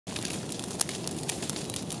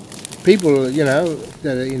people, you know,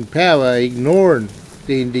 that are in power are ignoring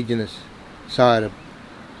the indigenous side of,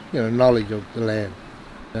 you know, knowledge of the land.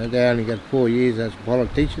 They only got 4 years as a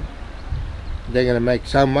politician. They're going to make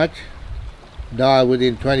so much, die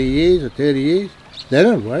within 20 years or 30 years. They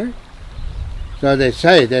don't worry. So they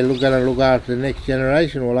say they're going to look after the next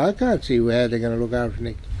generation. Well, I can't see how they're going to look after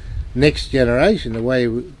the next generation, the way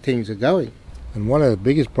things are going. And one of the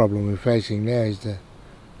biggest problems we're facing now is the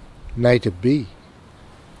native bee.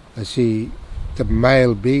 I see the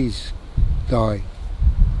male bees dying.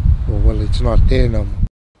 Well, it's not there no more.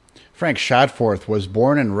 Frank Shadforth was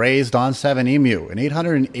born and raised on Seven Emu, an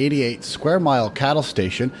 888 square mile cattle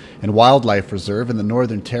station and wildlife reserve in the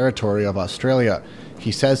Northern Territory of Australia.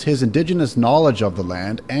 He says his Indigenous knowledge of the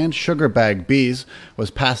land and sugar bag bees was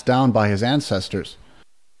passed down by his ancestors.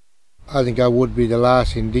 I think I would be the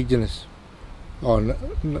last Indigenous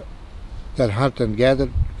that hunt and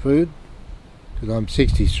gathered food, because I'm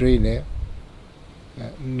 63 now.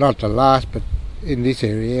 Not the last, but in this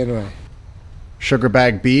area anyway. Sugar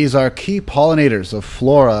bag bees are key pollinators of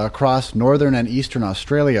flora across northern and eastern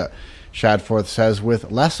Australia. Shadforth says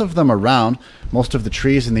with less of them around, most of the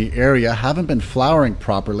trees in the area haven't been flowering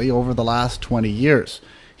properly over the last 20 years.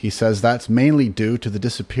 He says that's mainly due to the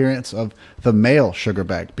disappearance of the male sugar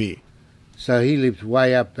bag bee. So he lives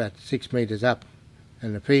way up at 6 metres up,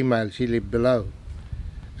 and the female, she lived below.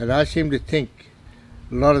 And I seem to think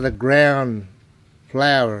a lot of the ground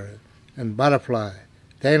flower and butterfly,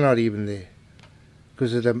 they're not even there,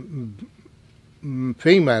 because of the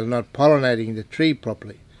female not pollinating the tree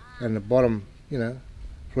properly, and the bottom, you know,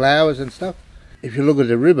 flowers and stuff. If you look at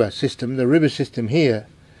the river system here,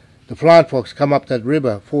 the flying fox come up that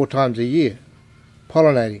river 4 times a year,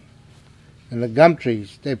 pollinating. And the gum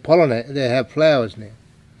trees, they pollinate, they have flowers now.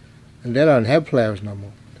 And they don't have flowers no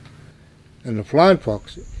more. And the flying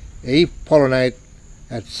fox, he pollinate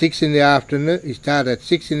at 6 in the afternoon. He starts at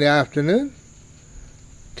 6 in the afternoon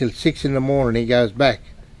till 6 in the morning he goes back.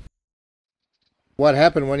 What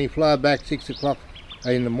happened when he fly back 6 o'clock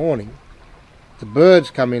in the morning, the birds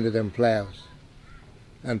come into them flowers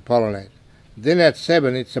and pollinate. Then at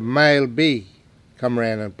 7 it's a male bee come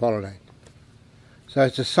around and pollinate. So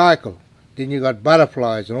it's a cycle. Then you got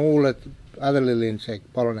butterflies and all that other little insects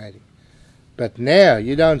pollinating. But now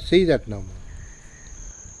you don't see that no more.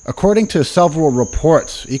 According to several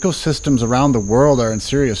reports, ecosystems around the world are in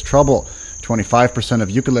serious trouble. 25% of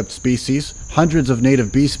eucalypt species, hundreds of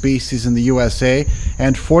native bee species in the USA,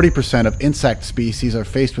 and 40% of insect species are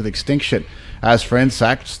faced with extinction. As for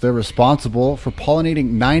insects, they're responsible for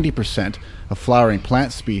pollinating 90% of flowering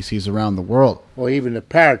plant species around the world. Or even the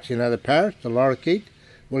parrots, you know, the parrots, the lorikeet,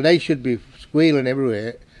 well, they should be squealing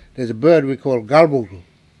everywhere. There's a bird we call gulbugle.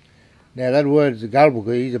 Now that word is a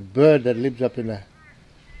gulbugle. He's a bird that lives up in the,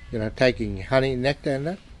 you know, taking honey, nectar and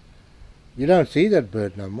that. You don't see that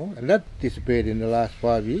bird no more, and that disappeared in the last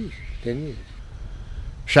 5 years, 10 years.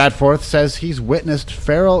 Shadforth says he's witnessed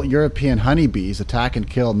feral European honeybees attack and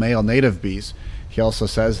kill male native bees. He also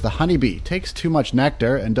says the honeybee takes too much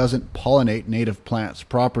nectar and doesn't pollinate native plants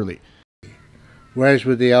properly. Whereas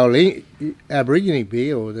with the old Aborigine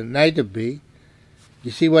bee or the native bee,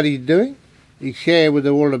 you see what he's doing? He shares with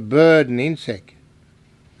all the bird and insect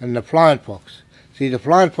and the flying fox. See, the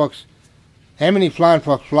flying fox, how many flying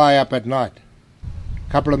fox fly up at night?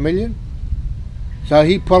 A couple of million? So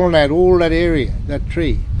he pollinates all that area, that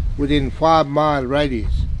tree, within 5 mile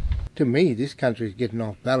radius. To me, this country is getting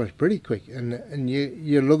off balance pretty quick. And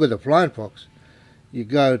you look at the flying fox, you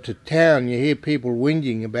go to town, you hear people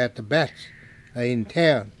whinging about the bats are in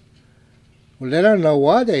town. Well, they don't know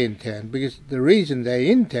why they're in town, because the reason they're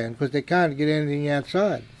in town because they can't get anything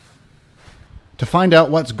outside. To find out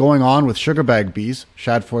what's going on with sugar bag bees,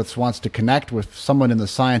 Shadforth wants to connect with someone in the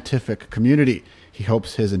scientific community. He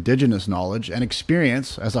hopes his Indigenous knowledge and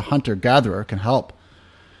experience as a hunter-gatherer can help.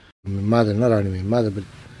 My mother, not only my mother, but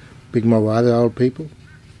big mother, other old people,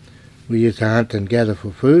 we used to hunt and gather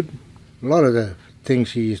for food. A lot of the things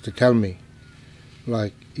she used to tell me,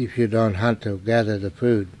 like if you don't hunt or gather the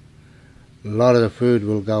food, a lot of the food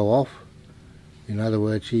will go off. In other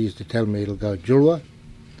words, she used to tell me it'll go julwa.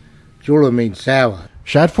 Julwa means sour.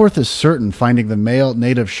 Shadforth is certain finding the male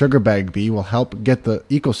native sugar bag bee will help get the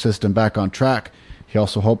ecosystem back on track. He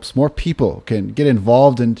also hopes more people can get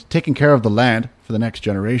involved in taking care of the land for the next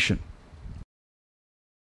generation.